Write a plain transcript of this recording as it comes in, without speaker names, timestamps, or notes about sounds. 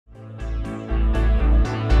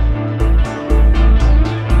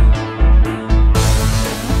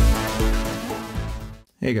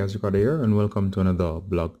Hey guys, Ricardo here and welcome to another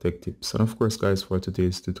blog tech tips. And of course guys, for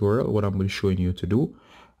today's tutorial, what I'm going to be showing you to do,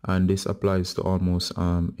 and this applies to almost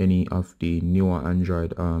any of the newer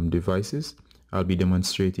Android devices. I'll be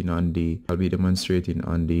demonstrating on the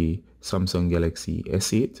Samsung Galaxy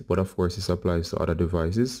S8, but of course this applies to other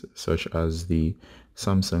devices such as the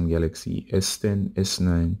Samsung Galaxy S10,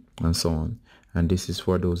 S9 and so on. And this is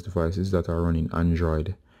for those devices that are running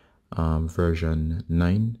Android version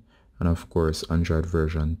 9 and of course Android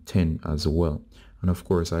version 10 as well. And of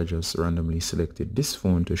course I just randomly selected this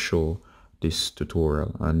phone to show this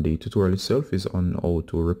tutorial, and the tutorial itself is on how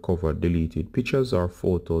to recover deleted pictures or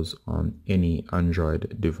photos on any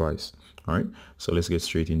Android device. Alright, so let's get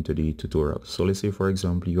straight into the tutorial. So let's say for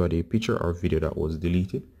example you had a picture or video that was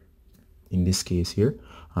deleted. In this case here,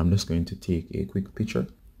 I'm just going to take a quick picture.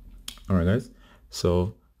 Alright guys,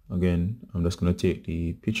 so again I'm just going to take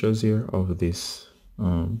the pictures here of this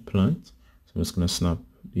plant. So I'm just going to snap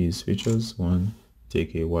these pictures. One,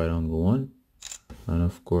 take a wide angle one, and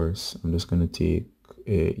of course I'm just going to take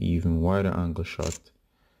a even wider angle shot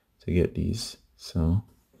to get these. So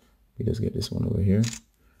we just get this one over here.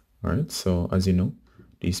 All right, so as you know,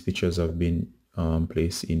 these pictures have been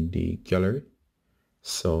placed in the gallery.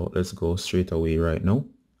 So let's go straight away right now.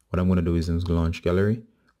 What I'm going to do is just launch gallery.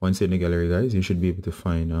 Once in the gallery guys, you should be able to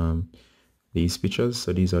find these pictures.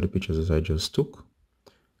 So these are the pictures that I just took.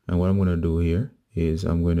 And what I'm going to do here is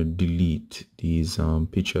I'm going to delete these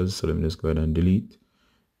pictures. So let me just go ahead and delete.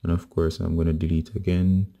 And of course, I'm going to delete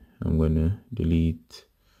again. I'm going to delete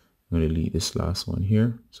this last one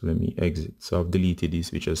here. So let me exit. So I've deleted these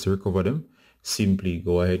pictures. To recover them, simply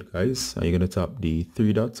go ahead, guys. And you're going to tap the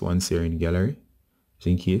three dots once you're in gallery. Just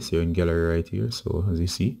in case you're in gallery right here. So as you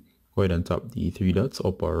see, go ahead and tap the three dots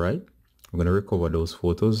up or right. I'm going to recover those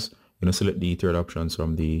photos. You're going to select the third options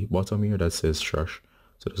from the bottom here that says trash.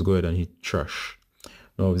 So just go ahead and hit trash.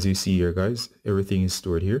 Now as you see here guys, everything is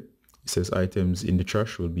stored here. It says items in the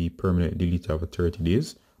trash will be permanently deleted after 30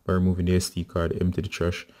 days. By removing the SD card, empty the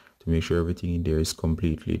trash to make sure everything in there is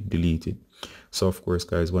completely deleted. So of course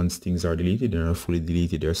guys, once things are deleted, they're not fully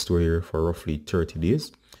deleted, they're stored here for roughly 30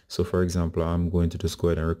 days. So for example, I'm going to just go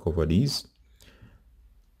ahead and recover these.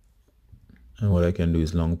 And what I can do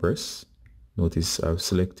is long press. Notice I've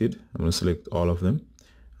selected. I'm going to select all of them.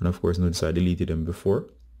 And of course, notice I deleted them before.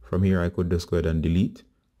 From here, I could just go ahead and delete,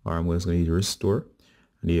 or I'm just going to hit restore.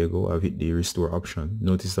 And there you go, I've hit the restore option.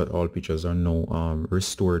 Notice that all pictures are now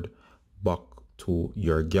restored back to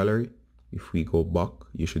your gallery. If we go back,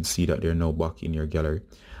 you should see that they're now back in your gallery.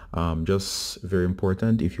 Just very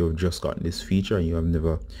important, if you've just gotten this feature and you have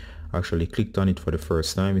never actually clicked on it for the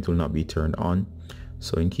first time, it will not be turned on.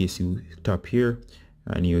 So in case you tap here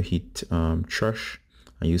and you hit trash,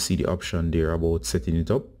 and you see the option there about setting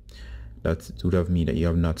it up, that would have mean that you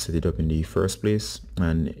have not set it up in the first place,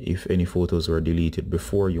 and if any photos were deleted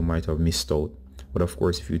before, you might have missed out. But of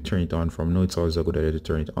course, if you turn it on from now, it's always a good idea to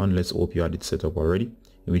turn it on. Let's hope you had it set up already,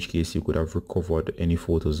 in which case you could have recovered any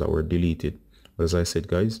photos that were deleted. But as I said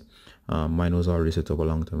guys, mine was already set up a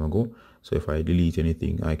long time ago, so if I delete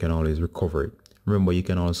anything, I can always recover it. Remember, you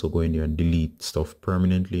can also go in there and delete stuff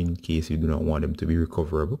permanently in case you do not want them to be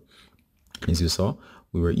recoverable. As you saw,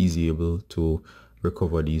 we were easily able to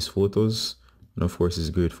recover these photos, and of course it's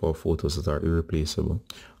great for photos that are irreplaceable.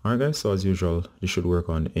 Alright guys, so as usual, this should work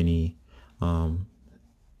on any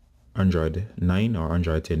Android 9 or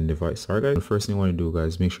Android 10 device. Alright guys, the first thing you want to do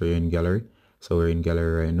guys, make sure you're in gallery. So we're in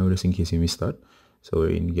gallery right now, just in case you missed that. So we're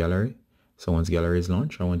in gallery. So once gallery is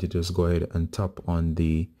launched, I want you to just go ahead and tap on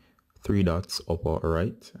the three dots up or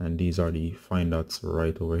right, and these are the find dots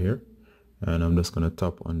right over here. And I'm just going to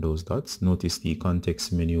tap on those dots. Notice the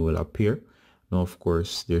context menu will appear. Now of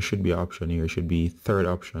course there should be an option here, it should be third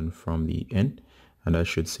option from the end, and that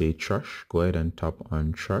should say trash. Go ahead and tap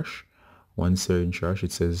on trash. Once you're in trash,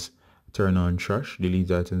 it says turn on trash. Delete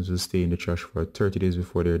items will stay in the trash for 30 days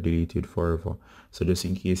before they're deleted forever. So just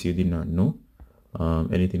in case you did not know,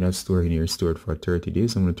 anything that's stored in here is stored for 30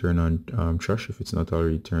 days. I'm going to turn on trash if it's not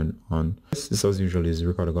already turned on. This as usual is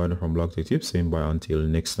Ricardo Gardner from Blog Tech Tips, saying bye until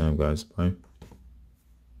next time guys. Bye.